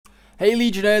Hey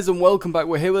Legionnaires, and welcome back.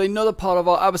 We're here with another part of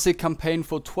our Abbasid campaign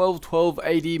for 1212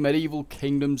 AD Medieval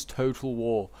Kingdoms Total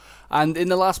War. And in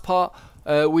the last part,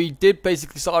 we did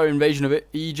basically start our invasion of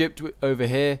Egypt over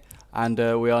here, and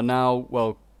we are now,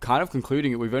 well, kind of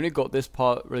concluding it. We've only got this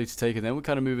part ready to take, and then we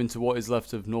kind of move into what is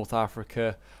left of North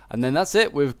Africa, and then that's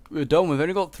it. We're done. We've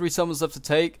only got 3 summons left to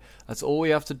take. That's all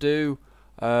we have to do.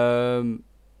 Yeah,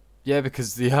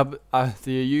 because the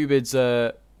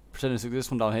Ayyubids pretending to take this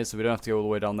one down here, so we don't have to go all the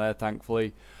way down there,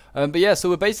 thankfully. But yeah, so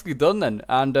we're basically done then,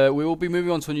 and we will be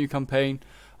moving on to a new campaign.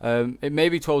 It may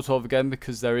be 1212 again,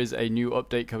 because there is a new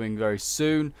update coming very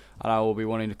soon, and I will be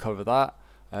wanting to cover that.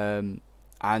 And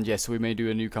yeah, so we may do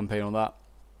a new campaign on that.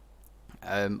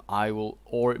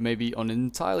 Or it may be on an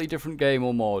entirely different game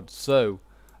or mod. So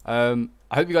I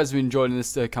hope you guys have been enjoying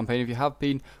this campaign. If you have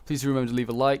been, please do remember to leave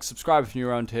a like, subscribe if you're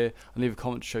new around here, and leave a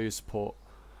comment to show your support.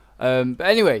 But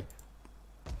anyway,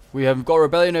 we have got a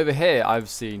rebellion over here, I've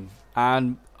seen,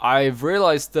 and I've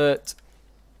realised that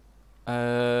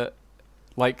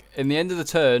like in the end of the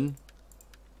turn,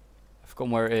 I've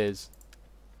forgotten where it is.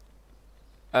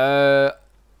 I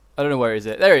don't know where is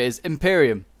it. There it is,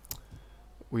 Imperium.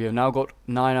 We have now got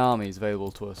 9 armies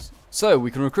available to us, so we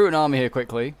can recruit an army here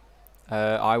quickly.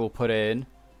 I will put in,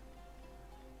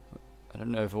 I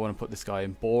don't know if I want to put this guy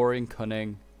in. Boring,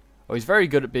 cunning. Oh, he's very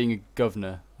good at being a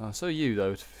governor. Oh, so are you,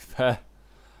 though, to be fair.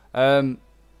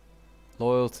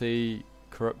 Loyalty,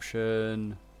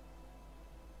 corruption.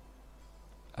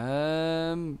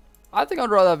 I think I'd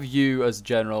rather have you as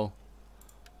general.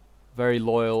 Very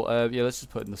loyal. Yeah, let's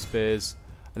just put in the spears,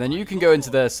 and then you can go into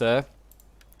there, sir.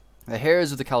 The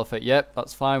heroes of the Caliphate. Yep,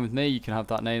 that's fine with me. You can have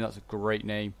that name. That's a great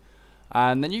name.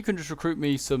 And then you can just recruit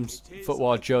me some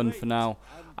PopeJohn for now,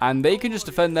 and they can just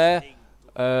defend there.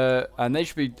 And they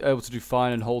should be able to do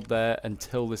fine and hold there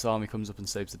until this army comes up and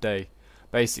saves the day,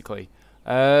 basically.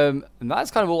 And that's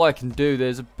kind of all I can do.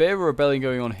 There's a bit of a rebellion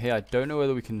going on here. I don't know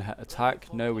whether we can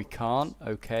attack. No, we can't.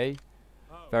 Okay,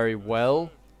 very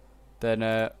well.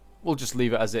 Then we'll just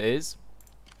leave it as it is.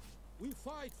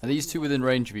 Are these two within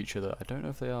range of each other? I don't know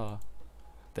if they are.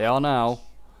 They are now.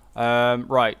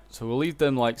 Right, so we'll leave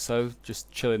them like so, just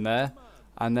chilling there,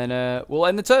 and then we'll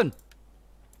end the turn.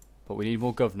 But we need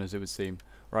more governors, it would seem.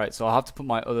 Right, so I'll have to put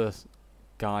my other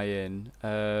guy in.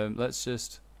 Let's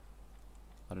just,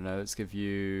 I don't know, let's give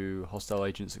you hostile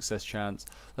agent success chance.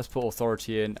 Let's put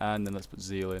authority in, and then let's put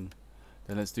zeal in.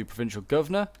 Then let's do provincial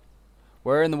governor.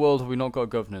 Where in the world have we not got a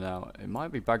governor now? It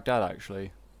might be Baghdad,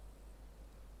 actually.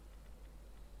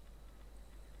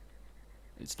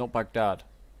 It's not Baghdad.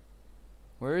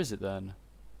 Where is it then?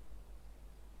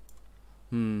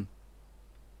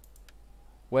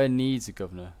 Where needs a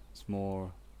governor? It's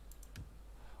more,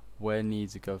 where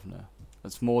needs a governor?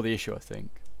 That's more the issue, I think,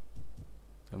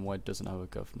 than where it doesn't have a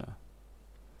governor.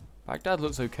 Baghdad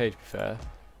looks okay, to be fair.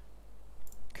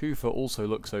 Kufa also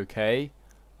looks okay.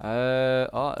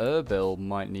 Erbil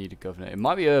might need a governor. It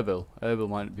might be Erbil. Erbil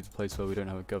might be the place where we don't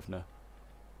have a governor.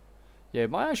 Yeah, it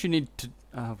might actually need to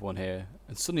have one here.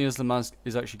 And suddenly Islam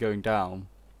is actually going down.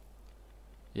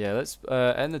 Yeah, let's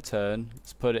end the turn.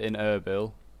 Let's put it in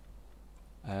Erbil.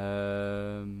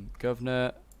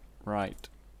 Governor. Right.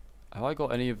 Have I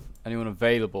got anyone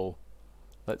available?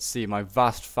 Let's see, my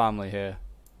vast family here.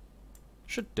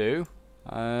 Should do.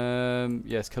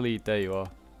 Yes, Khalid, there you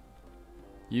are.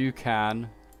 You can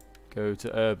go to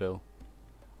Erbil.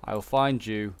 I will find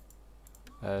you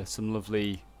some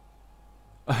lovely...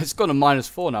 It's gone to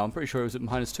 -4 now. I'm pretty sure it was at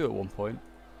 -2 at one point.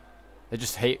 They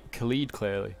just hate Khalid,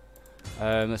 clearly.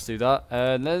 Let's do that.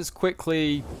 And let's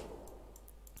quickly,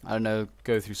 I don't know,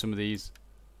 go through some of these.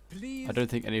 I don't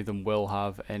think any of them will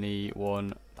have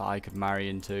anyone that I could marry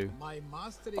into.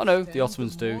 Oh no, the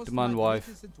Ottomans do. Demand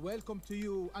wife.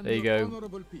 There you go.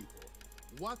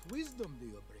 What wisdom do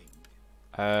you bring?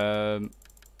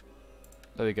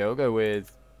 There we go. I'll go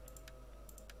with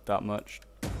that much.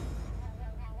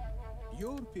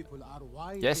 Your people are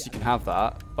wise. Yes, you can have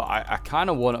that, but I kind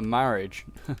of want a marriage.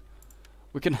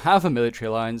 We can have a military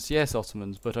alliance, yes,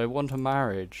 Ottomans, but I want a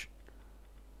marriage.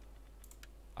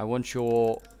 I want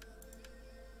your...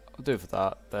 I'll do it for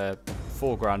that. There,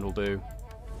 4 grand will do.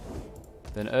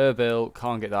 Then Erbil,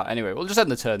 can't get that. Anyway, we'll just end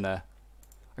the turn there.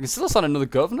 I can still assign another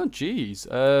governor? Jeez.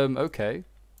 Okay.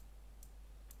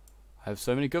 I have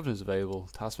so many governors available.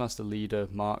 Taskmaster, leader,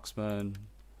 marksman.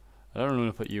 I don't really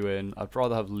want to put you in. I'd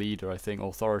rather have leader, I think,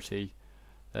 authority.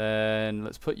 Then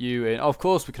let's put you in. Oh, of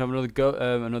course, we can have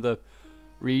another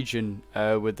region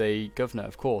with a governor,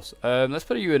 of course. Let's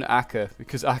put you in Akka,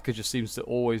 because Akka just seems to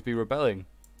always be rebelling.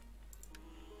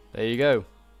 There you go.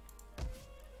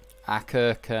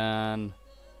 Akka can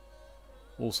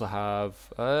also have...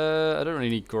 I don't really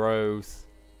need growth.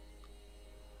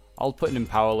 I'll put in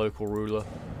empower local ruler.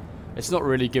 It's not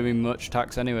really giving much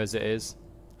tax anyway as it is.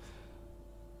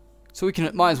 So we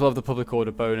can might as well have the public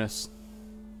order bonus.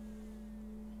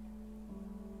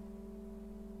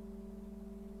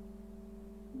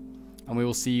 And we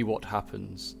will see what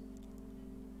happens.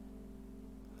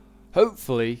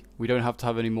 Hopefully we don't have to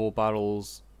have any more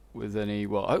battles with any,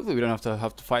 well, hopefully we don't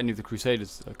have to fight any of the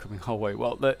Crusaders that are coming our way.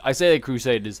 Well, I say they're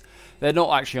Crusaders, they're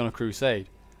not actually on a crusade.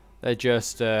 They're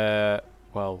just,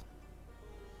 well,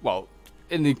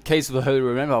 in the case of the Holy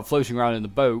Roman Empire, floating around in the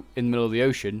boat in the middle of the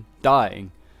ocean,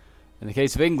 dying. In the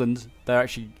case of England, they're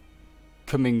actually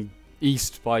coming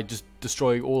east by just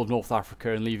destroying all of North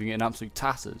Africa and leaving it in absolute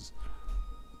tatters.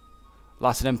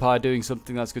 Latin Empire doing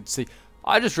something that's good to see.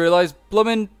 I just realised,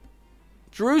 bloomin'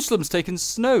 Jerusalem's taken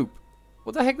Snope.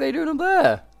 What the heck are they doing up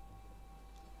there?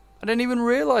 I didn't even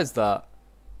realise that.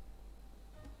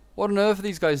 What on earth are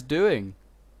these guys doing?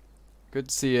 Good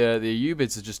to see the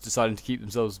Ayyubids are just deciding to keep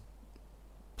themselves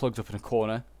plugged up in a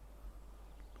corner.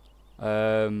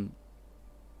 Kingdom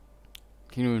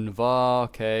of Navarre,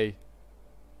 okay.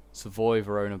 Savoy,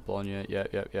 Verona, Bologna,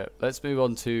 yep. Let's move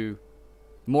on to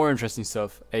more interesting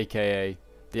stuff, aka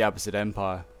the Abbasid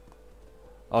Empire.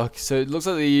 Okay, so it looks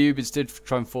like the Ayyubids did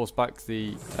try and force back the...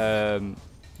 you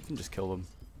can just kill them.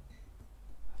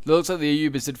 It looks like the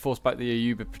Ayyubids did force back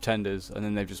the Ayyubid pretenders, and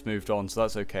then they've just moved on, so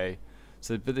that's okay.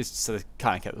 So, but so they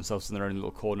kind of kept themselves in their own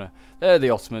little corner. They're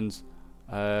the Ottomans.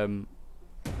 And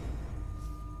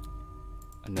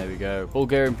there we go.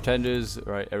 Bulgarian pretenders.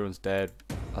 Right, everyone's dead.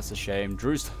 That's a shame.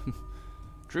 Jerusalem's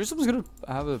going to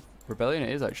have a rebellion. It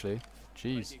is, actually.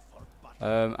 Jeez.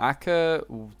 Acre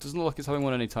doesn't look like it's having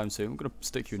one anytime soon. I'm going to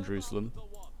stick you in Jerusalem.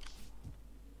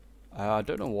 I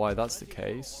don't know why that's the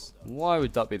case. Why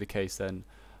would that be the case then?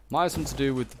 Might have something to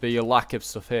do with the lack of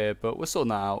stuff here, but we're sorting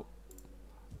that out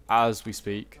as we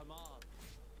speak.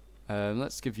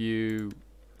 Let's give you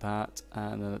that,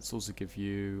 and then let's also give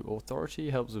you authority.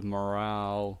 Helps with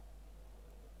morale.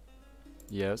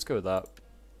 Yeah, let's go with that.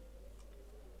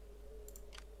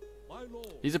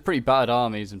 These are pretty battered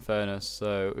armies in fairness,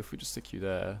 so if we just stick you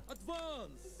there. Do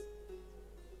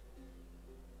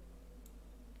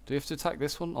we have to attack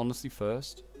this one, honestly,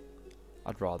 first?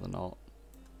 I'd rather not.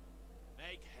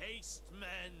 Make haste,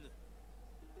 men.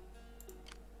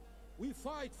 We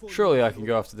fight for Surely I can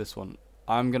go after this one.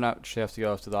 I'm going to actually have to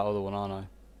go after that other one, aren't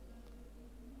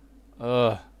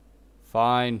I?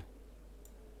 Fine.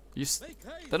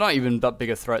 They're not even that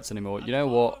big of threats anymore. You know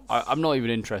what? I'm not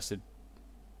even interested.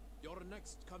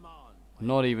 I'm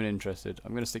not even interested.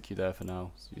 I'm going to stick you there for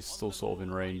now. So you're still sort of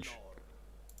in range.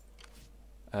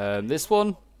 This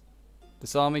one.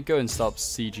 This army. Go and start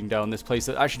sieging down this place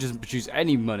that actually doesn't produce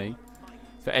any money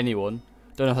for anyone.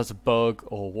 Don't know if that's a bug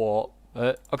or what.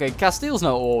 Okay, Castile's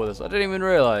not at war with us. I didn't even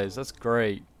realise. That's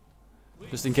great.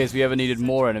 Just in case we ever needed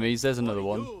more enemies. There's another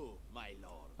one.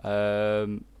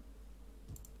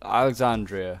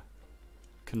 Alexandria.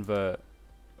 Convert.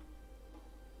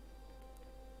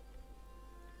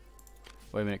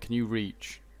 Wait a minute, can you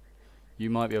reach? You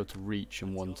might be able to reach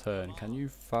in one turn. Can you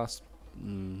fast?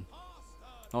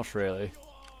 Not really.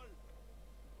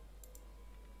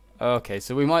 Okay,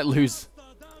 so we might lose.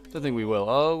 Don't think we will.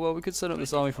 Oh, well, we could send up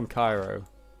this army from Cairo.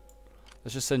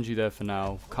 Let's just send you there for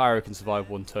now. Cairo can survive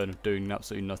one turn of doing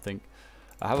absolutely nothing.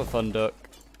 I have a fun duck.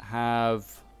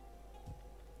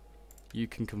 You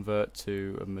can convert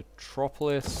to a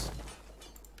metropolis.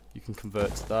 You can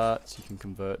convert to that. You can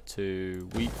convert to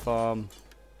wheat farm.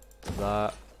 To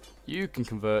that. You can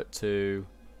convert to...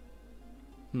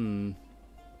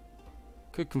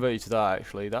 Could convert you to that,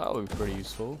 actually. That would be pretty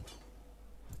useful.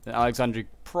 Then Alexandria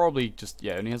probably just...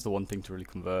 Yeah, only has the one thing to really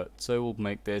convert. So we'll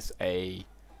make this a...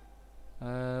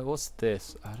 what's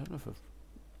this? I don't know if I've...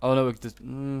 Oh, no, just...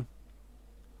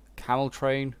 camel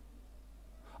train.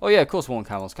 Oh, yeah, of course we want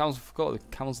camels. Camels, I forgot. The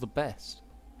camels are the best.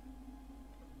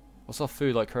 What's our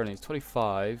food like currently? It's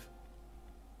 25.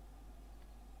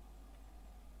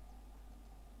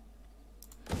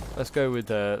 Let's go with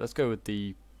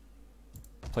the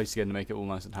place again to make it all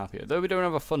nice and happy. Though we don't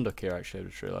have a fun duck here, actually, I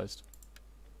just realised.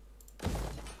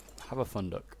 Have a fun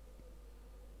duck.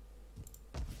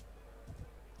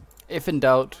 If in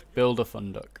doubt, build a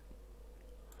fun duck.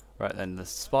 Right then, the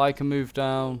spy can move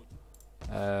down.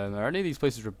 Are any of these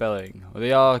places rebelling? Well,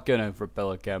 they are gonna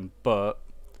rebel again, but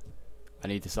I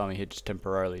need this army here just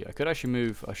temporarily. I could actually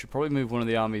move. I should probably move one of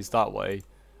the armies that way,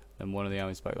 and one of the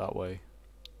armies back that way,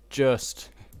 just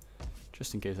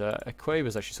in case.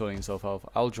 Aquaba's actually sorting himself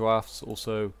out. Al Jawaf's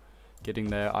also getting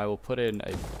there. I will put in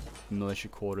a militia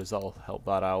quarters. That'll help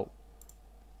that out.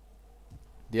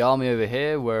 The army over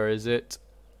here, where is it?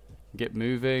 Get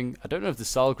moving. I don't know if the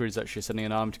Salgrid is actually sending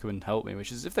an army to come and help me,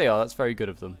 which is, if they are, that's very good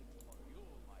of them.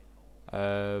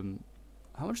 How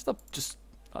much did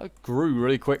that grew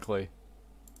really quickly.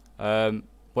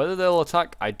 Whether they'll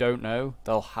attack, I don't know.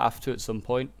 They'll have to at some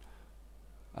point.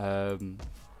 But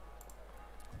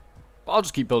I'll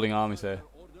just keep building armies here.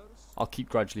 I'll keep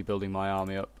gradually building my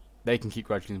army up. They can keep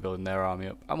gradually building their army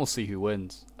up, and we'll see who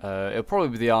wins. It'll probably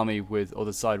be the army with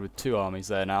other side with 2 armies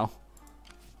there now.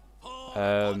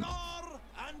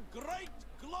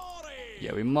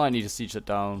 Yeah, we might need to siege that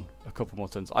down a couple more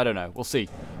turns. I don't know. We'll see.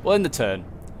 We'll end the turn.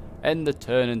 End the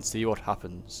turn and see what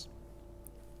happens.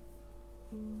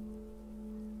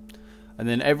 And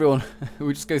then everyone,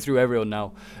 we just go through everyone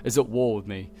now, is at war with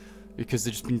me. Because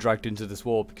they've just been dragged into this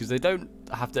war. Because they don't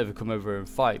have to ever come over and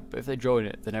fight. But if they join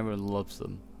it, then everyone loves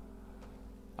them.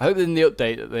 I hope that in the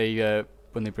update that they,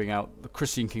 when they bring out the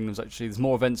Christian kingdoms, actually, there's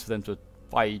more events for them to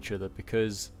fight each other.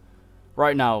 Because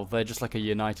right now, they're just like a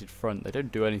united front. They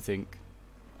don't do anything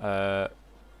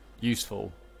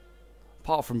useful.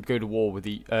 Apart from go to war with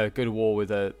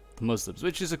the Muslims,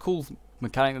 which is a cool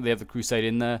mechanic that they have the crusade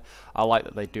in there. I like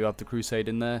that they do have the crusade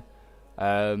in there.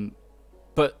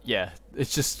 But yeah,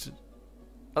 it's just,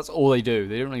 that's all they do.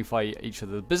 They don't really fight each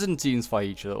other. The Byzantines fight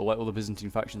each other, or like all the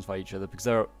Byzantine factions fight each other because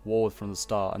they're at war from the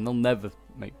start, and they'll never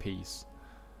make peace.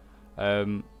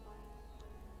 And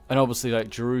obviously, like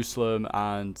Jerusalem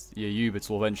and the Ayyubids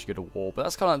will eventually go to war, but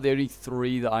that's kind of like the only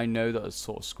 3 that I know that are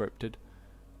sort of scripted.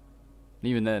 And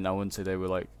even then, I wouldn't say they were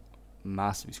like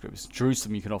massively scripted.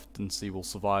 Jerusalem, you can often see, will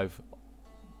survive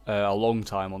a long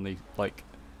time on the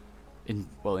in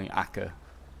Acre.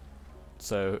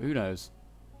 So who knows?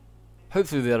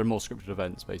 Hopefully, they had more scripted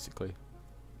events. Basically,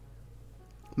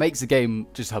 makes the game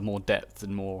just have more depth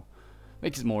and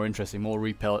makes it more interesting, more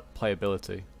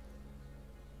replayability.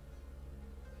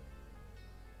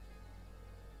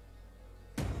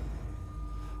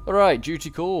 Alright,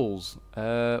 duty calls.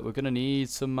 We're going to need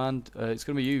some man. It's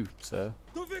going to be you, sir.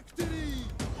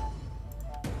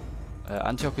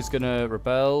 Antioch is going to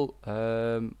rebel.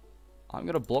 I'm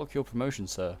going to block your promotion,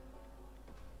 sir.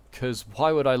 Because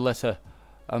why would I let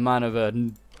a man of a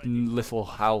little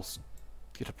house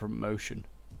get a promotion?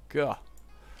 Gah.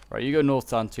 Right, you go north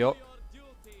to Antioch.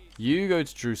 You go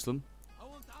to Jerusalem.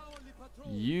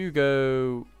 You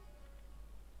go...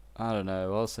 I don't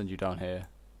know, I'll send you down here.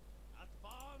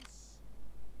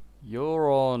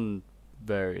 You're on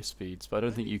various speeds, but I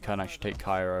don't think you can actually take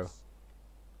Cairo.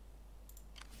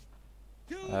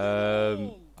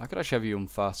 I could actually have you on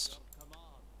fast.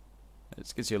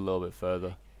 It gets you a little bit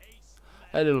further.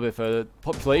 A little bit further.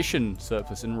 Population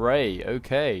surplus in Ray.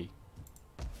 Okay.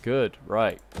 Good.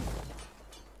 Right.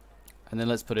 And then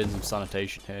let's put in some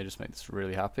sanitation here. Just make this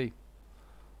really happy.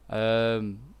 Oh,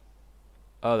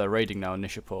 they're raiding now in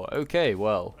Nishapur. Okay,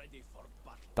 well.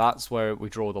 That's where we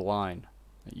draw the line.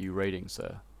 You raiding,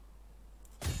 sir.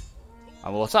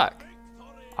 And we'll attack.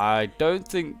 I don't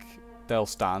think they'll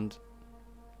stand.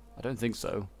 I don't think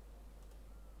so.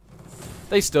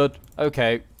 They stood.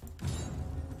 Okay.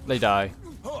 They die.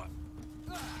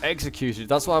 Executed.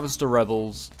 That's what happens to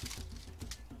rebels.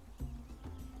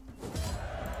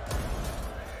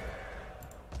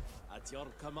 At your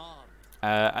command.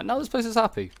 And now this place is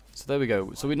happy. So there we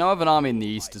go. So we now have an army in the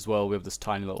east as well. We have this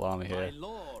tiny little army here.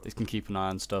 This can keep an eye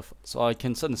on stuff. So I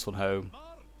can send this one home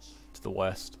to the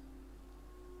west.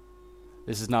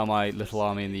 This is now my little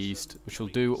army in the east, which will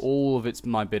do all of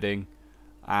my bidding.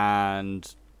 And,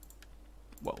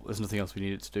 well, there's nothing else we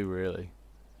need it to do, really.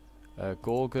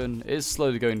 Gorgon is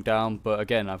slowly going down, but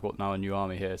again, I've got now a new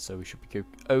army here, so we should be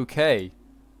okay.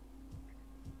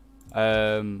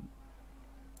 Oh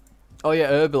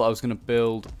yeah, Erbil, I was going to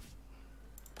build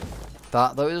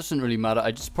that, though it doesn't really matter.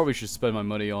 I just probably should spend my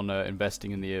money on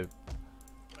investing in the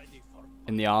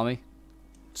army.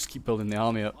 Just keep building the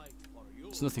army up.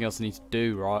 There's nothing else I need to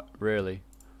do, right? Really.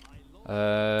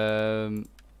 Could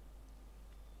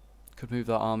move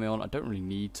that army on. I don't really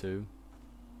need to.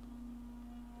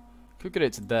 Could get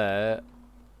it to there.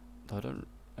 I don't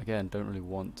really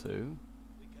want to.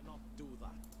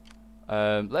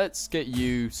 Let's get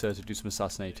you, sir, to do some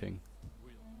assassinating.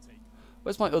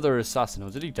 Where's my other assassin? Or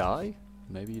did he die?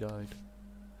 Maybe he died.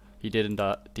 He did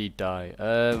indeed die.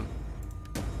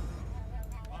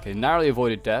 Okay, narrowly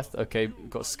avoided death. Okay, we've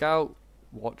got scout,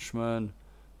 watchman,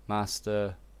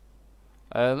 master.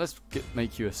 Let's get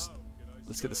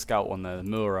the scout one there, the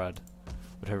Murad,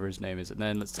 whatever his name is, and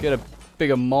then let's get a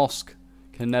bigger mosque.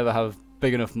 Can never have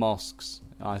big enough mosques,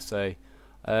 I say.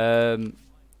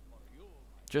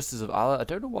 Justice of Allah. I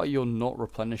don't know why you're not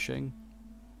replenishing.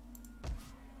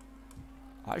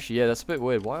 Actually, yeah, that's a bit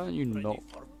weird. Why aren't you not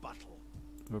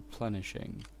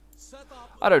replenishing?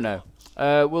 I don't know.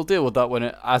 We'll deal with that when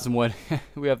as and when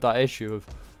we have that issue of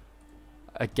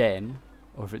again,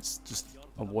 or if it's just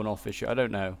a one-off issue. I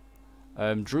don't know.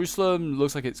 Jerusalem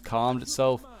looks like it's calmed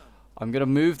itself. I'm going to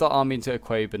move that army into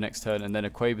Aquaba next turn, and then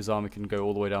Aquaba's army can go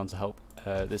all the way down to help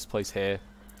this place here.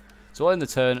 So while in the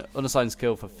turn, unassigned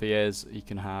skill for Fears, you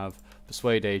can have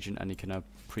Persuade Agent, and you can have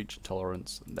Preach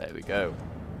Intolerance. And there we go.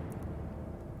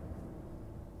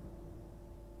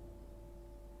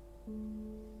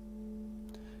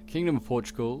 Kingdom of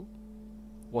Portugal,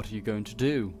 what are you going to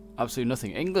do? Absolutely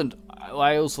nothing. England,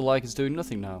 I also like, is doing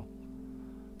nothing now.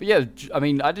 But yeah, I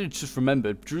mean, I did just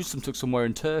remember, Jerusalem took somewhere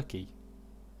in Turkey.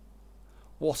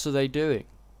 What are they doing?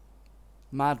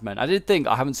 Madmen. I did think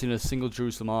I haven't seen a single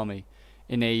Jerusalem army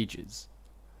in ages.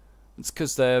 It's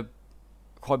because they're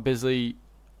quite busy.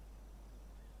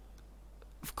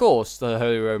 Of course, the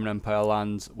Holy Roman Empire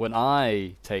lands when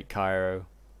I take Cairo.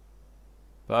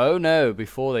 But oh no,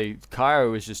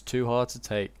 Cairo was just too hard to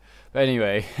take. But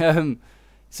anyway,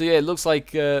 so yeah, it looks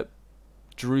like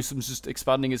Jerusalem's just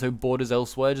expanding its own borders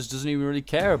elsewhere, just doesn't even really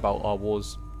care about our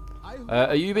wars.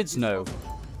 Ayyubids, no.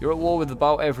 You're at war with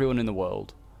about everyone in the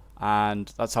world, and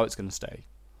that's how it's going to stay.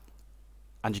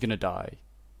 And you're going to die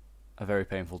a very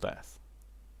painful death.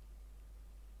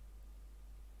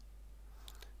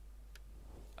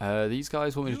 These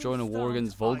guys want me to join a war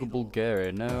against Volga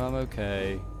Bulgaria. No, I'm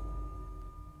okay.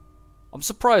 I'm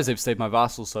surprised they've stayed my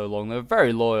vassals so long. They're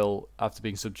very loyal after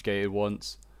being subjugated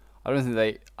once. I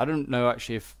don't know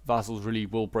actually if vassals really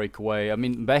will break away. I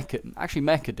mean, Mecca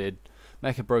did.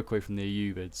 Mecca broke away from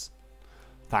the Ayyubids.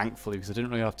 Thankfully, because I didn't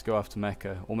really have to go after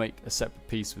Mecca or make a separate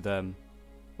peace with them.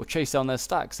 Or chase down their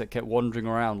stacks that kept wandering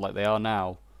around like they are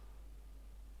now.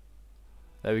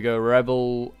 There we go,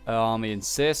 rebel army in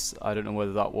Sis. I don't know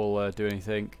whether that will do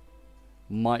anything.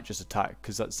 Might just attack,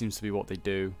 because that seems to be what they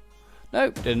do.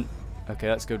 Nope, didn't. Okay,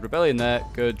 that's good. Rebellion there.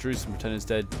 Good. Jerusalem pretenders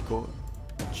dead. Cool.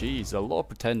 Jeez, a lot of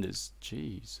pretenders.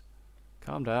 Jeez.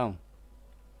 Calm down.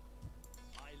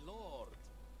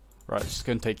 Right, just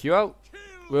going to take you out.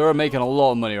 We're making a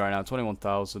lot of money right now.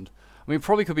 21,000. I mean,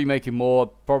 probably could be making more.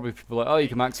 Probably people are like, oh, you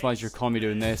can maximize your economy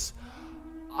doing this.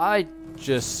 I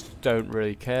just don't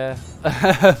really care.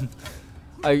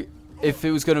 If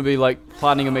it was going to be like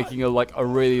planning on making a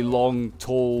really long,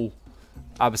 tall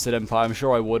Abbasid Empire, I'm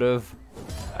sure I would have,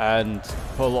 and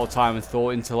put a lot of time and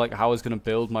thought into like how I was going to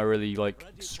build my really like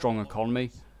strong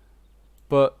economy.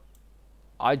 But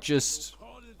I just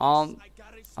aren't.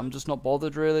 I'm just not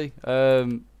bothered really.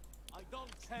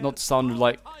 Not to sound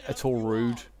like at all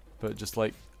rude, but just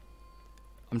like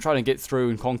I'm trying to get through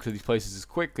and conquer these places as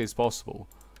quickly as possible.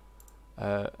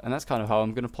 And that's kind of how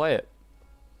I'm going to play it.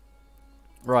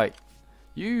 Right.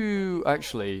 You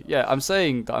actually... Yeah, I'm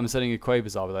saying that I'm sending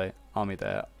Aquaba's army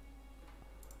there.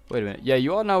 Wait a minute. Yeah,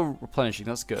 you are now replenishing.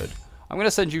 That's good. I'm going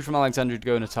to send you from Alexandria to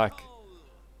go and attack...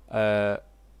 attack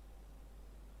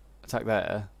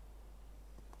there.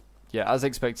 Yeah, as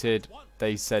expected,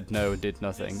 they said no and did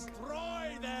nothing.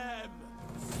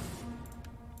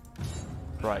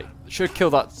 Right. Should kill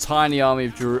that tiny army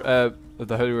of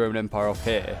the Holy Roman Empire off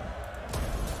here.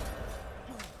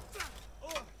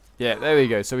 Yeah, there we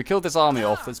go. So we killed this army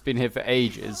off that's been here for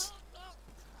ages,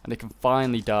 and they can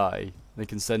finally die. They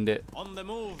can send it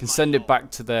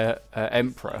back to their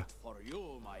emperor.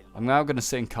 I'm now going to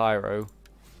sit in Cairo.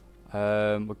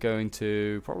 We're going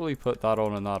to probably put that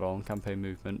on and that on. Campaign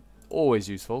movement, always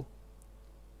useful.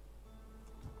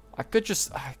 I could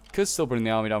still bring the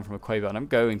army down from Aquaba, and I'm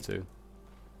going to.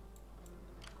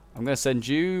 I'm going to send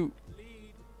you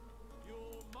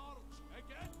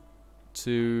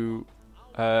to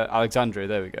Alexandria,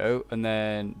 there we go. And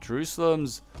then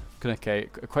Jerusalem's okay.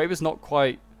 Aquaba's not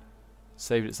quite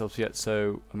saved itself yet,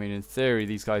 so I mean in theory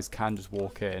these guys can just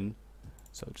walk in.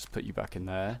 So I'll just put you back in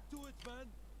there.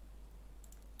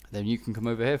 Then you can come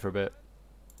over here for a bit.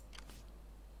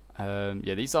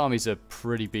 Yeah, these armies are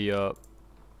pretty beat up.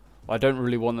 I don't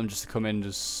really want them just to come in and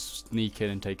just sneak in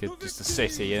and take just a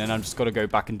city, and then I'm just got to go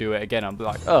back and do it again. I'm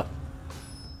like, oh.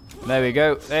 There we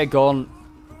go. They're gone.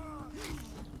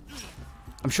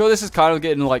 I'm sure this is kind of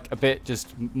getting like a bit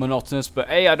just monotonous, but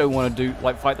I don't want to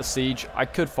fight the siege. I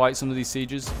could fight some of these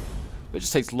sieges, but it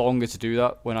just takes longer to do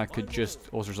that when I could just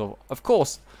also resolve. Of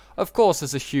course,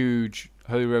 there's a huge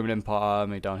Holy Roman Empire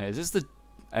army down here. Is this the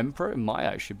Emperor? It might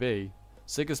actually be.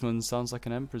 Sigismund sounds like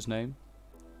an emperor's name.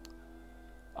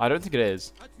 I don't think it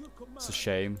is. It's a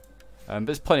shame. But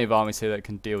there's plenty of armies here that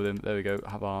can deal with him. There we go.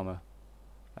 Have armor.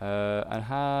 And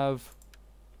have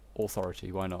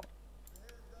authority. Why not?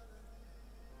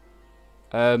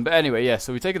 But anyway, yeah.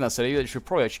 So we've taken that city. We should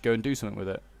probably actually go and do something with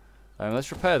it.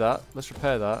 Let's repair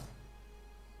that.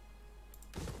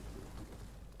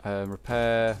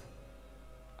 Repair.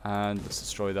 And let's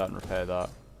destroy that and repair that.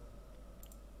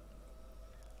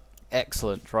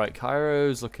 Excellent. Right,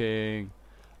 Cairo's looking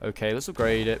okay. Let's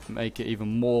upgrade it, make it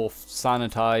even more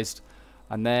sanitized.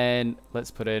 And then let's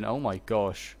put in, oh my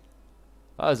gosh,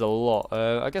 that is a lot.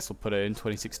 I guess we'll put it in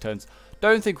 26 turns.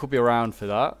 Don't think we'll be around for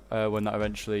that when that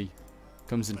eventually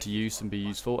comes into use and be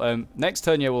useful. Next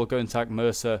turn, yeah, we'll go and attack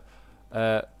Mercer,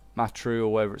 Matru, or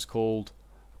whatever it's called.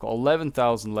 I've got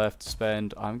 11,000 left to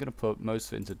spend. I'm going to put most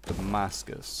of it into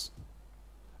Damascus.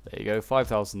 There you go,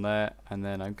 5,000 there. And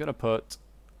then I'm going to put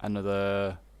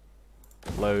another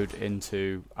load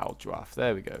into Al Juaf.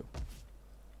 There we go.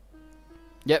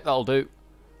 Yep, that'll do.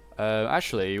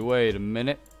 Actually, wait a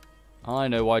minute. I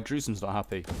know why Jerusalem's not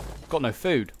happy. Got no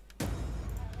food.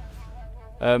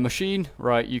 Machine,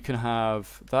 right, you can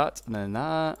have that, and then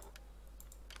that.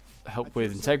 Help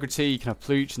with integrity, you can have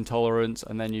plutch, intolerance,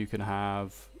 and then you can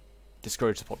have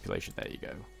discourage the population. There you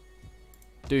go.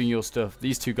 Doing your stuff.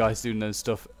 These two guys doing their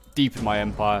stuff deep in my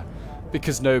empire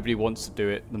because nobody wants to do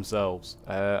it themselves.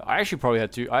 I actually probably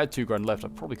had I had 2 grand left. I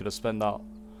probably could have spent that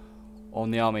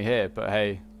on the army here, but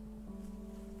hey.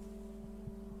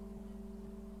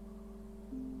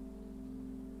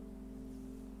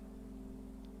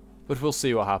 But we'll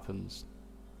see what happens.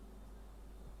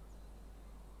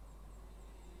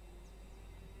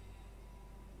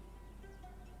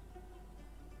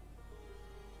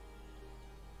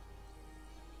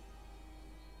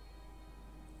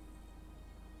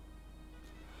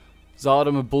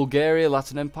 Tsardom of Bulgaria,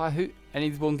 Latin Empire. Who?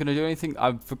 Anyone going to do anything?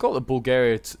 I forgot that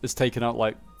Bulgaria has taken out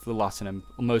like the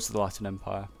most of the Latin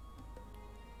Empire.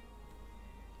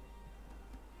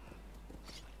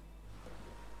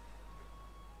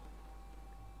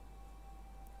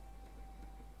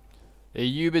 The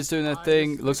Ayyubids doing their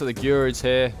thing. Looks like the Gurids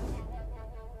here.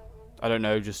 I don't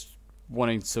know, just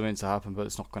wanting something to happen, but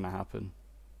it's not going to happen.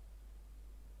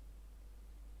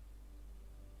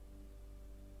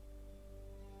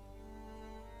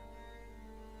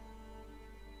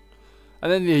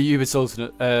 And then the Ayyubid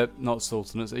Sultanate, not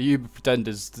Sultanates, Ayyubid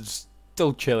Pretenders, just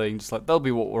still chilling, just like, they'll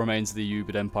be what remains of the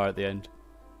Ayyubid Empire at the end.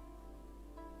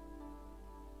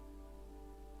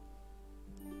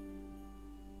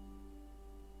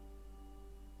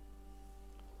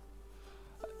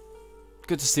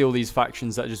 Good to see all these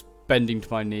factions that are just bending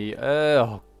to my knee.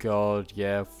 Oh god,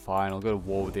 yeah, fine, I'll go to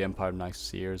war with the Empire of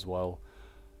Nicaea as well.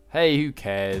 Hey, who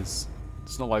cares?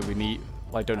 It's not like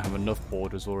don't have enough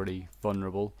borders already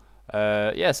vulnerable.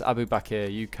 Yes, Abu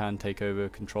Bakr, you can take over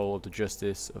control of the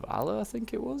Justice of Allah, I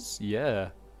think it was? Yeah.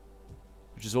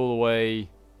 Which is all the way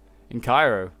in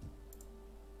Cairo.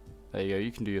 There you go,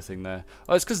 you can do your thing there.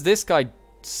 Oh, it's because this guy,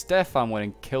 Stefan, went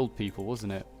and killed people,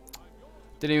 wasn't it?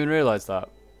 Didn't even realise that.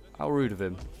 How rude of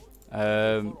him.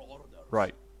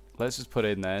 Right, let's just put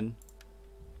in then.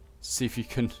 See if you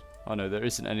can... Oh no, there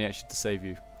isn't any actually to save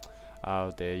you.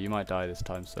 Oh dear, you might die this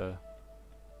time, sir.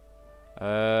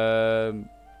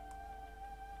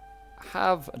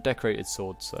 Have a decorated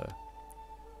sword, sir.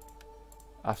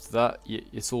 After that,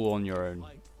 it's all on your own.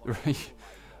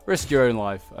 Risk your own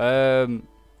life.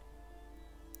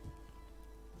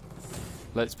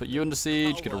 Let's put you under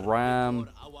siege, get a ram.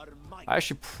 I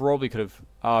actually probably could have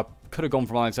gone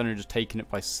from Alexandria and just taken it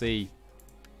by sea.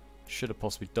 Should have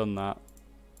possibly done that.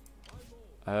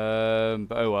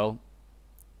 But oh well.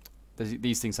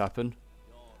 These things happen.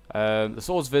 The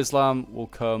Swords of Islam will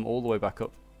come all the way back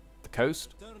up the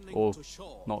coast. Or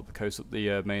not the coast, up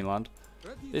the mainland.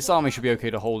 This army should be okay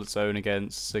to hold its own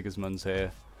against Sigismund's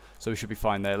here. So we should be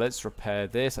fine there. Let's repair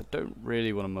this. I don't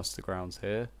really want to muss the grounds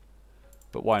here.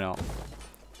 But why not?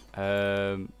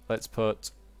 Let's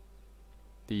put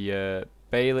the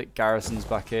Bailic garrisons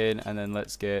back in, and then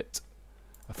let's get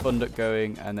a Funduck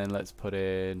going, and then let's put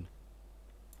in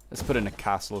a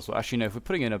castle as well. Actually, no, if we're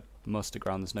putting in a muster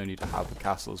ground, there's no need to have a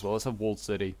castle as well. Let's have walled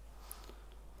city.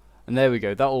 And there we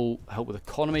go. That'll help with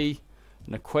economy.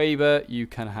 In Aquaba, you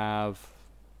can have...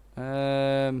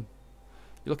 you're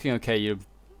looking okay. Your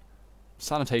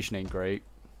sanitation ain't great.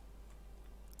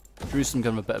 Jerusalem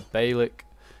can have a better Bailic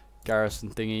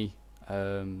garrison thingy.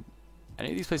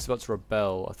 Any of these places about to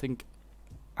rebel? I think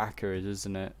Acre is,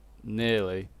 isn't it?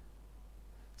 Nearly.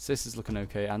 Sis is looking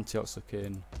okay. Antioch's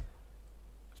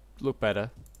look better.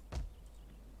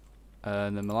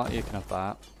 And then Malatia can have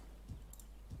that.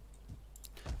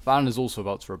 Van is also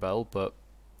about to rebel, but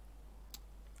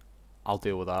I'll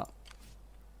deal with that.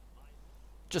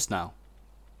 Just now.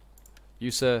 You,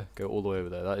 sir, go all the way over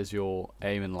there. That is your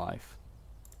aim in life.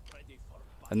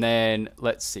 And then,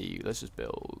 let's see. Let's just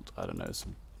build, I don't know,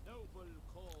 some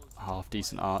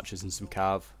half-decent archers and some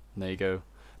cav. And there you go.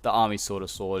 The army's sort of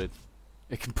sorted.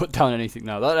 It can put down anything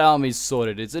now. That army's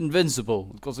sorted. It's invincible.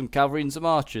 It's got some cavalry and some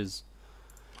archers.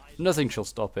 Nothing shall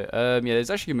stop it. Yeah, there's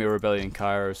actually going to be a rebellion in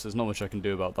Cairo, so there's not much I can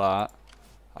do about that.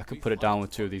 I could put it down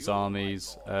with 2 of these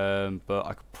armies, but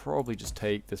I could probably just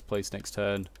take this place next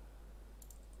turn.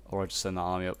 Or I just send that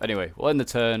army up. Anyway, we'll end the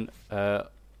turn.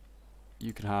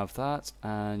 You can have that,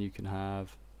 and you can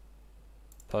have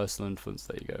personal influence.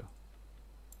 There you go.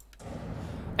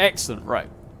 Excellent, right.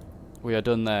 We are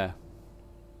done there.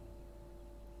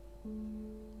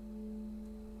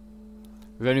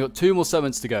 We've only got 2 more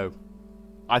settlements to go.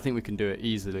 I think we can do it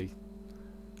easily.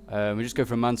 We just go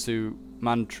from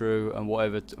Mantru and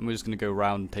whatever, and we're just going to go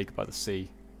around and take it by the sea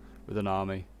with an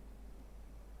army.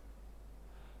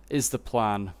 Is the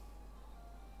plan.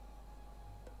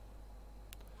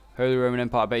 Holy Roman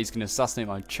Empire, I bet he's going to assassinate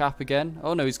my chap again.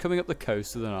 Oh no, he's coming up the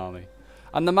coast with an army.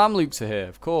 And the Mamluks are here,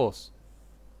 of course.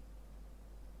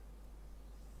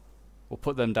 We'll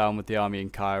put them down with the army in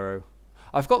Cairo.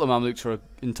 I've got the Mamluks are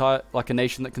a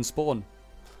nation that can spawn.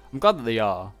 I'm glad that they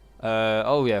are.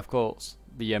 Oh yeah, of course.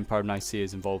 The Empire of Nicaea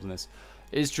is involved in this.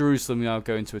 Is Jerusalem now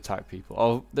going to attack people?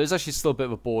 Oh, there's actually still a bit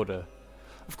of a border.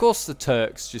 Of course the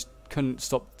Turks just couldn't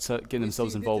stop getting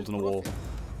themselves involved in a war.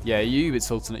 Yeah, you,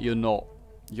 Sultanate, you're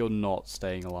not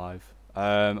staying alive.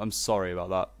 I'm sorry about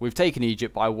that. We've taken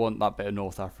Egypt, but I want that bit of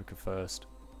North Africa first.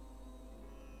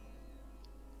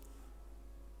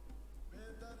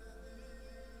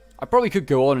 I probably could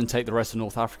go on and take the rest of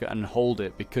North Africa and hold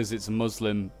it because it's a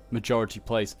Muslim majority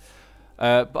place.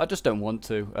 But I just don't want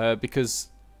to because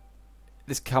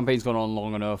this campaign's gone on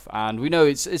long enough, and we know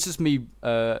it's just me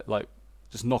like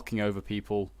just knocking over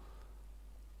people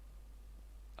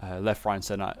left, right, and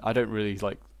centre. I don't really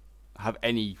like have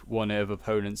any one of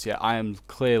opponents yet. I am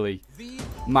clearly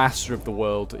master of the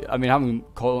world. I mean, I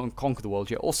haven't conquered the world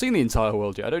yet or seen the entire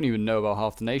world yet. I don't even know about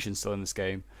half the nations still in this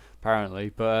game, apparently.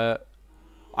 But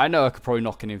I know I could probably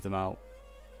knock any of them out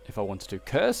if I wanted to.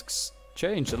 Kursk's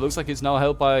changed. It looks like it's now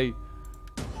held by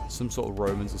some sort of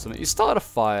Romans or something. He started a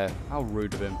fire. How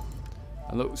rude of him.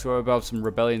 And looks like we have some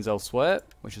rebellions elsewhere,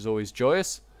 which is always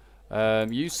joyous.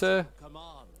 You, sir.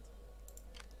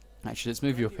 Actually, let's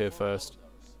move you up here first.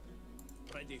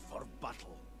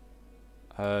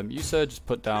 You, sir, just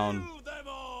put down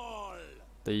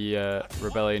the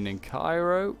rebellion in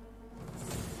Cairo.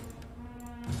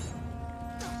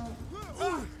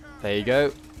 There you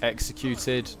go.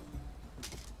 Executed.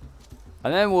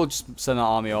 And then we'll just send that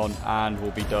army on and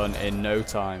we'll be done in no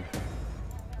time.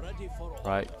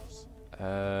 Right.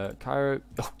 Cairo.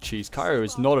 Oh, jeez. Cairo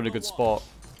is not in a good spot.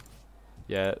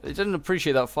 Yeah, they didn't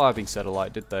appreciate that fire being set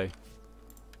alight, did they?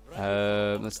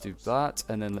 Let's do that.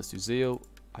 And then let's do zeal.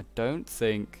 I don't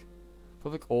think...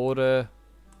 Public order...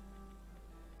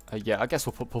 yeah, I guess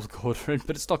we'll put public order in,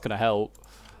 but it's not going to help.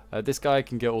 This guy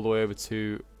can get all the way over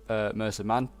to Mercer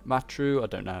Matru. I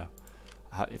don't know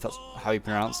if that's how you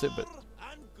pronounce it,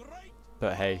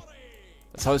 but hey,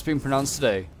 that's how it's being pronounced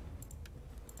today.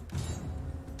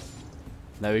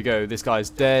 There we go. This guy's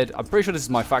dead. I'm pretty sure this is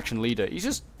my faction leader. He's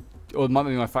just, or it might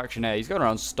be my faction heir. He's going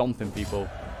around stomping people.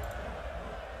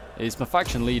 He's my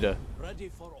faction leader.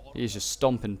 He's just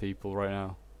stomping people right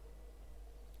now.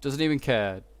 Doesn't even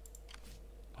care.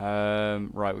 Right,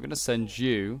 we're going to send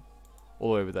you all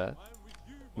the way over there.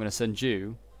 I'm going to send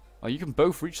you. Oh, you can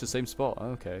both reach the same spot.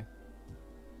 Okay.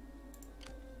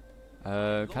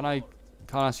 Can I...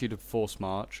 Can't ask you to force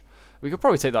march. We could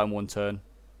probably take that in one turn.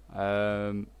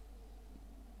 I'm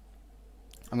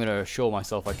going to assure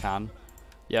myself I can.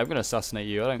 Yeah, I'm going to assassinate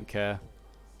you. I don't care.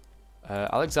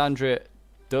 Alexandria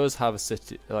does have a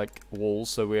city, like, walls,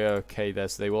 so we're okay there.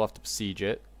 So they will have to besiege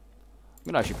it. I'm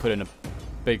going to actually put in a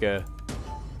bigger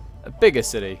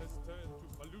city.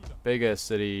 Bigger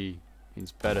city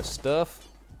means better stuff.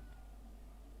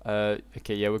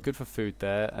 Okay, yeah, we're good for food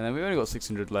there. And then we've only got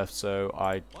 600 left, so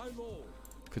I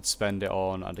could spend it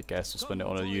on, and I guess we'll spend it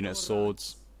on a unit of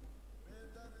swords.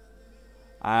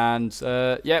 And,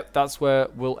 yeah, that's where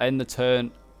we'll end the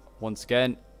turn. Once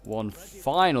again, one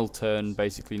final turn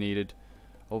basically needed.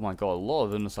 Oh my god, a lot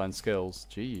of unassigned skills.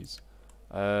 Jeez.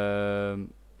 I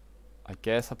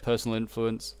guess a personal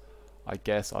influence. I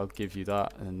guess I'll give you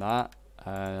that and that.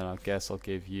 And I guess I'll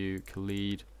give you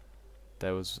Khalid.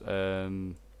 There was,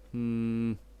 I'll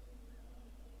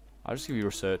just give you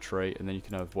research rate, and then you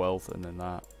can have wealth, and then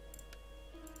that.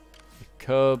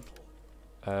 Cub.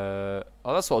 Oh,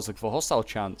 that's what I was looking for. Hostile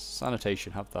chance.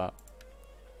 Sanitation, have that.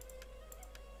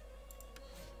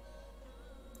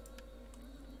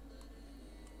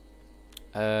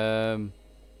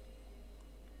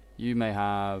 You may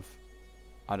have...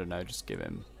 I don't know, just give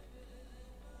him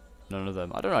none of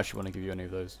them. I don't actually want to give you any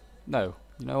of those. No.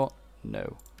 You know what?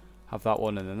 No. Have that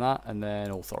one and then that, and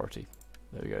then authority.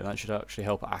 There we go. That should actually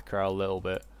help Akka a little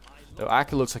bit. Though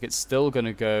Akka looks like it's still going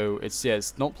to go... It's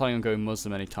not planning on going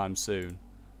Muslim anytime soon.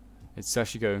 It's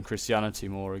actually going Christianity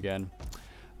more again.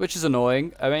 Which is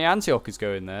annoying. I mean, Antioch is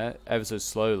going there ever so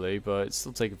slowly, but it's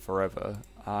still taking forever.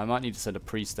 I might need to send a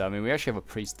priest there. I mean, we actually have a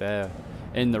priest there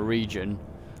in the region.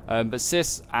 But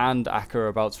Sis and Akka are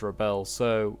about to rebel,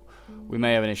 so we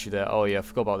may have an issue there. Oh yeah, I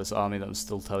forgot about this army that I'm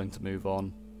still telling to move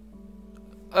on.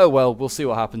 Oh well, we'll see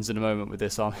what happens in a moment with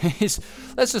this army.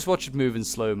 Let's just watch it move in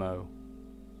slow-mo.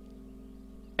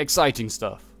 Exciting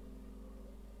stuff.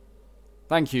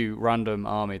 Thank you, random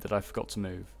army that I forgot to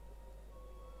move.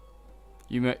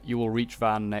 You will reach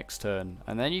Van next turn,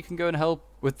 and then you can go and help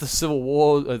with the civil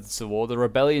war, the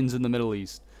rebellions in the Middle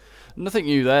East. Nothing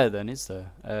new there, then, is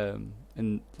there?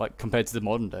 Like compared to the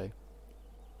modern day.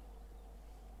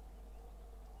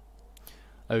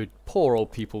 Oh, poor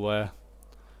old people there.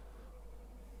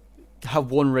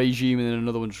 Have one regime and then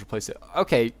another one to replace it.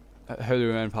 Okay, Holy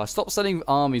Roman Empire, stop sending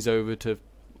armies over to,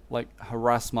 like,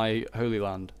 harass my Holy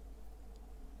Land.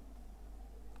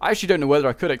 I actually don't know whether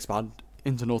I could expand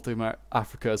into North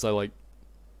Africa, as I, like,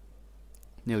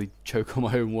 nearly choke on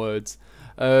my own words.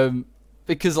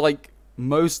 Because, like,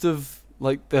 most of,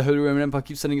 like, the Holy Roman Empire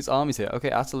keeps sending its armies here. Okay,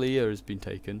 Attalia has been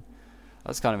taken.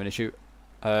 That's kind of an issue.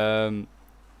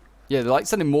 Yeah, they're like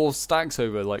sending more stacks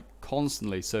over, like,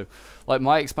 constantly. So, like,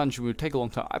 my expansion would take a long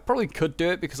time. I probably could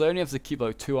do it because I only have to keep,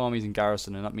 like, 2 armies in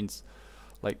garrison, and that means,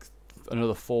 like,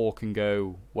 another 4 can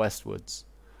go westwards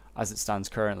as it stands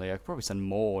currently. I could probably send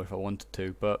more if I wanted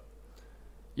to, but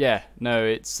yeah, no,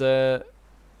 it's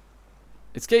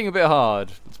getting a bit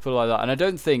hard. Let's put it like that. And I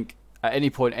don't think at any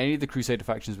point any of the Crusader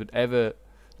factions would ever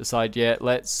decide, yeah,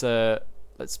 let's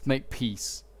make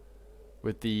peace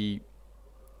with the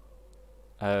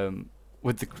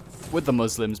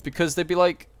Muslims, because they'd be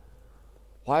like,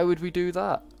 why would we do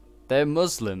that? They're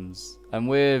Muslims and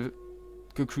we're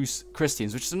good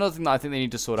Christians, which is another thing that I think they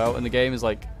need to sort out in the game. Is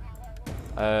like,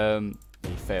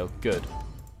 he failed. Good.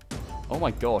 Oh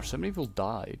my gosh, so many people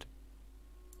died.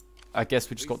 I guess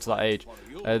we just got to that age.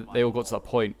 They all got to that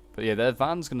point. But yeah, their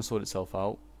van's gonna sort itself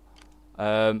out.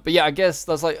 But yeah, I guess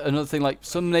that's like another thing. Like,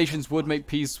 some nations would make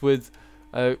peace with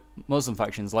Muslim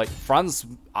factions. Like, France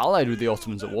allied with the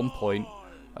Ottomans at one point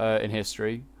in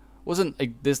history.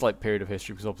 Wasn't this like period of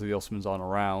history, because obviously the Ottomans aren't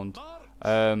around.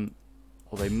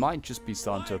 Or they might just be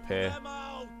starting to appear.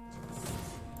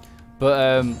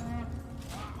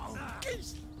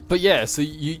 But yeah, so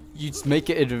you make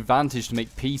it an advantage to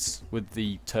make peace with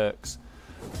the Turks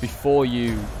before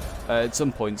you, at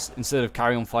some points, instead of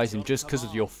carrying on fighting just because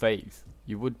of your faith.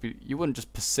 You wouldn't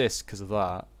just persist because of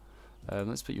that.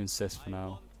 Let's put you in cis for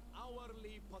now.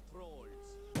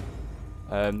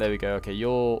 There we go. Okay,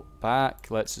 you're back.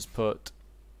 Let's just put...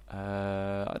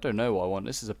 I don't know what I want.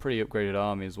 This is a pretty upgraded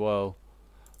army as well.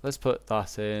 Let's put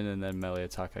that in and then melee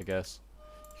attack, I guess.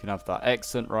 You can have that.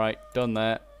 Excellent. Right, done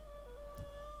there.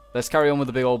 Let's carry on with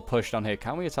the big old push down here.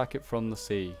 Can we attack it from the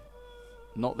sea?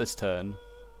 Not this turn.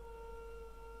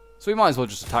 So we might as well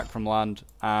just attack from land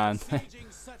and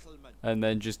and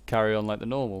then just carry on like the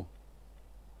normal.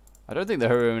 I don't think the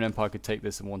Holy Roman Empire could take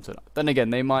this in one turn. Then again,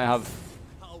 they might have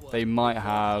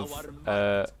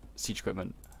siege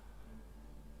equipment.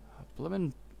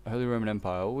 Blimmin' Holy Roman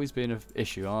Empire, always being an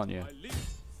issue, aren't you?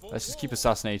 Let's just keep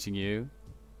assassinating you.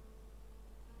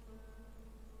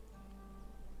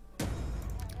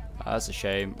 That's a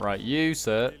shame. Right, you,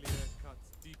 sir.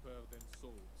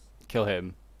 Kill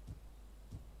him.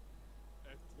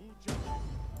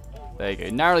 There you go.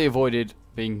 Narrowly avoided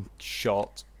being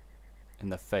shot in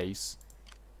the face.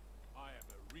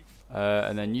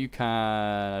 And then you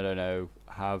can, I don't know,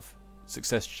 have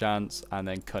success chance and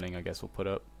then cunning, I guess we'll put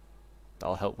up.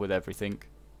 That'll help with everything.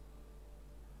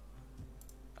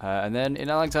 And then in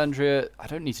Alexandria, I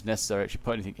don't need to necessarily actually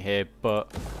put anything here,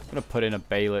 but I'm going to put in a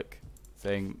Beylik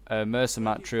thing. Mercer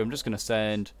Matru, I'm just going to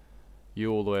send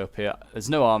you all the way up here. There's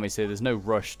no armies here, there's no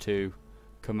rush to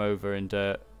come over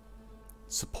and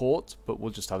support, but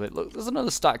we'll just have it. Look, there's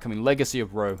another stat coming, Legacy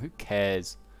of Rome. Who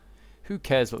cares? Who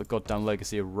cares about the goddamn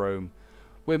Legacy of Rome?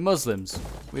 We're Muslims.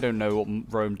 We don't know what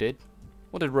Rome did.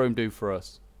 What did Rome do for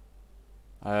us?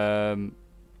 And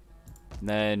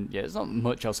then, yeah, there's not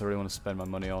much else I really want to spend my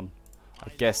money on. I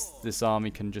guess this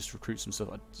army can just recruit some stuff.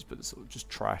 I just put this just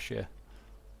trash here.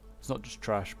 It's not just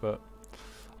trash, but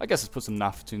I guess let's put some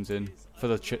Nafatunes in for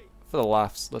the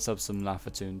laughs. Let's have some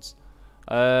Nafatunes.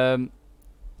 And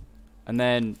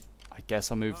then I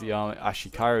guess I'll move the army.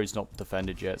 Actually, Cairo's not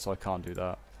defended yet, so I can't do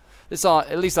that.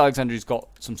 At least Alexandria's got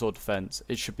some sort of defense.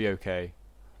 It should be okay.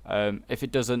 If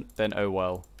it doesn't, then oh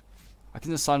well. I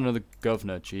can assign another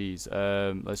governor. Jeez.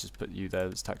 Let's just put you there.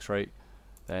 That's tax rate.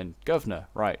 Then governor.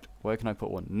 Right. Where can I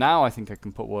put one? Now I think I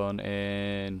can put one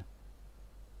in.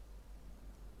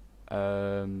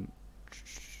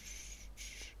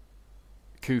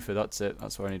 Kufa. That's it.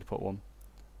 That's where I need to put one.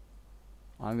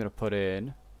 I'm gonna put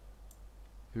in.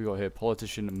 Who we got here?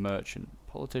 Politician and merchant.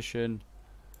 Politician.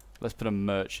 Let's put a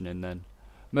merchant in then.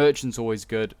 Merchant's always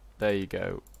good. There you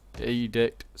go.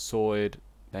 Edict, sword.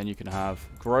 Then you can have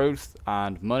growth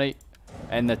and money.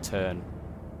 End their turn.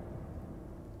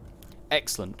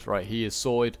 Excellent. Right, he is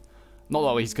sword. Not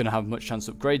that he's going to have much chance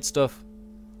to upgrade stuff,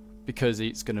 because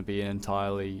it's going to be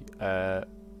entirely,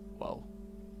 well,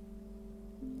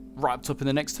 wrapped up in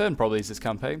the next turn, probably, is this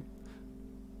campaign.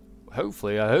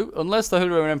 Hopefully, I hope. Unless the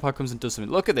Holy Roman Empire comes and does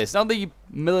something. Look at this. Now the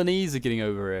Milanese are getting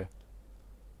over here.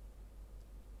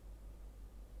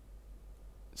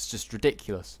 It's just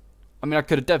ridiculous. I mean, I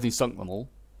could have definitely sunk them all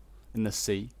in the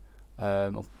sea.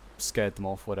 Or scared them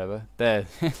off, whatever. There.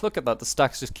 Look at that. The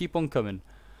stacks just keep on coming.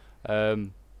 Yeah,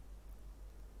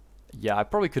 I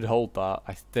probably could hold that,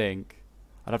 I think.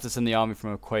 I'd have to send the army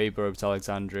from Aquaba over to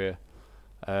Alexandria.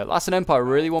 Latin Empire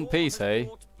really want peace, hey?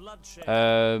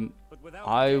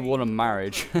 I want a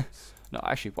marriage. No,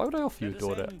 actually, why would I offer you a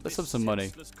daughter? Let's have some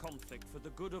money.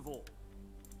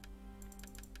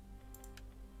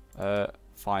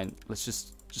 Fine. Let's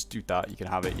just do that. You can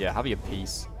have it. Yeah, have your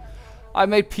peace. I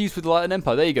made peace with the Latin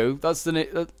Empire. There you go. That's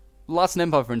the Latin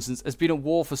Empire, for instance, has been at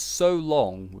war for so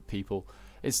long with people.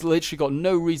 It's literally got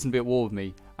no reason to be at war with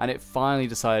me, and it finally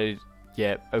decided,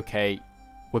 yeah, okay,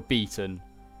 we're beaten.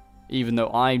 Even though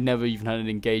I never even had an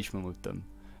engagement with them.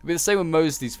 It'll be the same with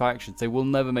most of these factions. They will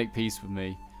never make peace with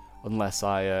me unless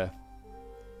I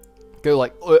go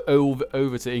like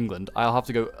over to England. I'll have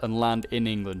to go and land in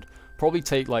England. Probably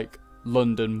take like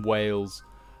London, Wales,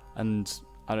 and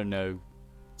I don't know,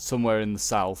 somewhere in the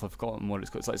south. I've forgotten what it's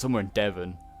called. It's like somewhere in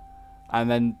Devon. And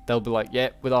then they'll be like, yeah,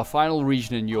 with our final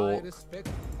region in York,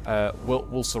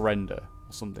 we'll surrender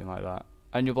or something like that.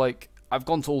 And you're like, I've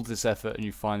gone to all this effort and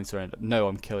you finally surrender. No,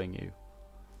 I'm killing you.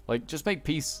 Like, just make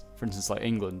peace, for instance, like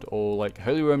England or like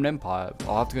Holy Roman Empire.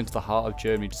 I'll have to go into the heart of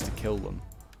Germany just to kill them.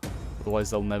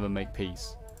 Otherwise, they'll never make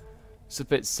peace. It's a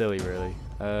bit silly, really.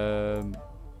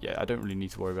 Yeah, I don't really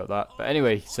need to worry about that. But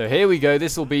anyway, so here we go.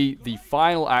 This will be the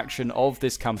final action of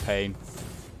this campaign.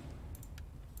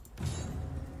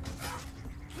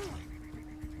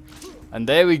 And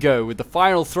there we go, with the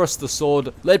final thrust of the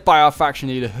sword, led by our faction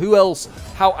leader. Who else?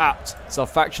 How apt is our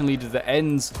faction leader that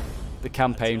ends the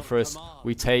campaign for us?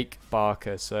 We take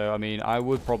Barca. So, I mean, I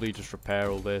would probably just repair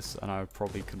all this, and I would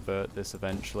probably convert this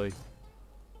eventually.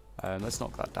 Let's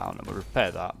knock that down, and we'll repair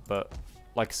that. But,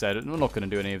 like I said, we're not going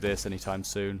to do any of this anytime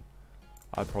soon.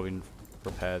 I'd probably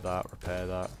repair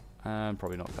that, and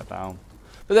probably knock that down.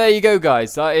 But there you go,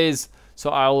 guys. That is...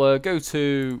 So, I'll go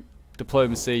to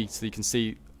diplomacy so you can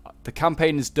see... The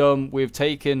campaign is done. We've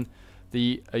taken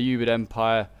the Ayyubid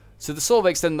Empire. So the sort of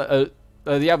extent that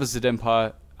the Abbasid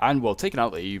Empire, and well, taken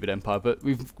out the Ayyubid Empire, but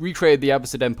we've recreated the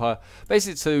Abbasid Empire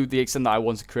basically to the extent that I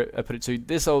want to put it to.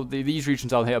 These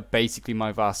regions down here are basically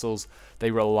my vassals.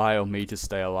 They rely on me to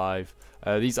stay alive.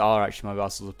 These are actually my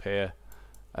vassals up here,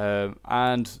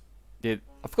 and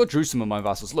I've got Jerusalem on my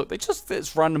vassals. Look, they just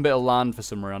this random bit of land for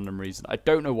some random reason. I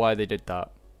don't know why they did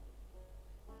that.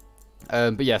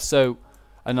 But yeah, so.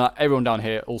 And everyone down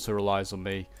here also relies on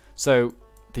me. So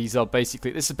these are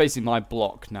basically, this is basically my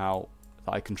block now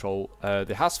that I control. The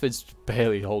Abbasids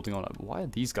barely holding on. Why are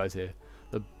these guys here?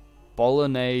 The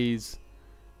Bolognese.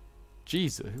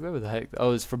 Jesus, whoever the heck.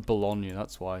 Oh, it's from Bologna,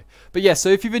 that's why. But yeah, so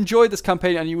if you've enjoyed this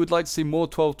campaign and you would like to see more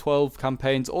 12-12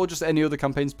 campaigns or just any other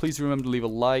campaigns, please remember to leave a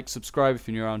like, subscribe if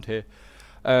you're new around here,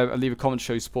 and leave a comment to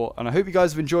show your support. And I hope you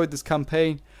guys have enjoyed this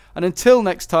campaign. And until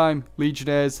next time,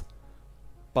 Legionnaires,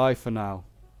 bye for now.